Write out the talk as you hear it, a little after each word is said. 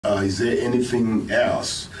Is there anything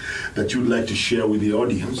else that you'd like to share with the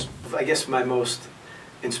audience? I guess my most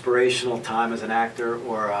inspirational time as an actor,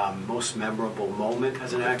 or most memorable moment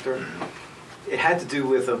as an actor, it had to do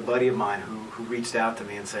with a buddy of mine who reached out to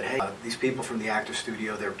me and said, hey, these people from the actor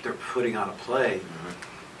studio, they're putting on a play,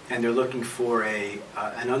 and they're looking for an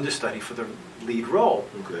understudy for the lead role.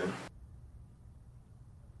 Okay.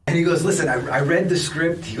 And he goes, listen, I read the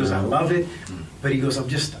script. He goes, I love it, but he goes, I'm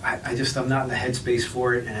not in the headspace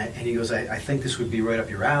for it. And he goes, I think this would be right up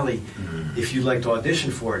your alley if you'd like to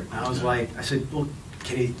audition for it. And I said, well,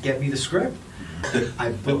 can you get me the script?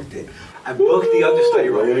 I booked it. I booked the understudy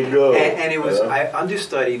role. There you go. And it was, I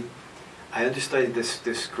understudied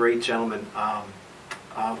this great gentleman,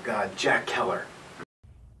 oh God, Jack Kehler.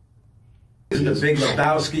 He's in the Big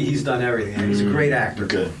Lebowski, he's done everything. He's a great actor.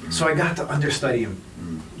 Okay. So I got to understudy him,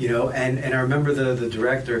 you know, and I remember the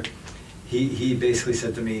director, he basically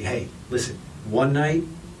said to me, hey, listen, one night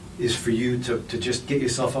is for you to just get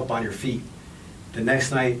yourself up on your feet. The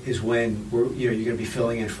next night is when you're going to be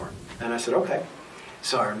filling in for him. And I said, okay.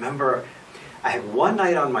 So I remember I had one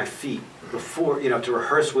night on my feet before, to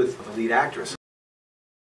rehearse with the lead actress.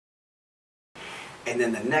 And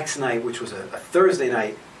then the next night, which was a Thursday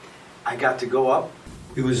night, I got to go up.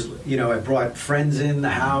 It was, I brought friends in the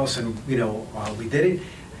house, and, we did it.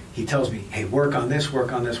 He tells me, hey, work on this,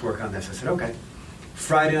 work on this, work on this. I said, okay.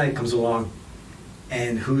 Friday night comes along,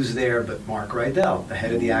 and who's there but Mark Rydell, the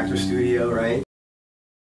head of the actor studio, right?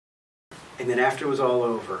 And then after it was all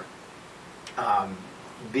over,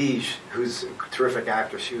 Beej, who's a terrific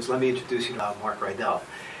actor, she was, let me introduce you to Mark Rydell.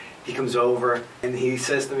 He comes over, and he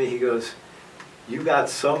says to me, he goes, you got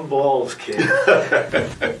some balls, kid.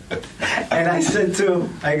 And I said to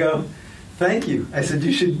him, I go, thank you. I said,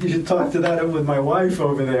 you should talk to that with my wife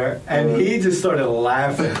over there. And he just started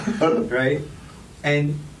laughing, right?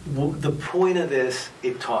 And the point of this,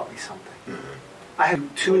 it taught me something. I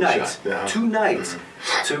had two nights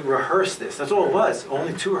to rehearse this. That's all it was,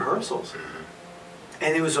 only 2 rehearsals.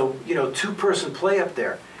 And it was a two-person play up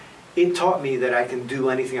there. It taught me that I can do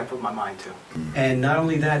anything I put my mind to. And not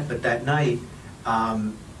only that, but that night,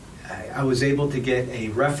 I was able to get a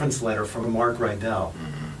reference letter from Mark Rydell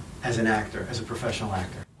as an actor, as a professional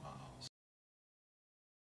actor.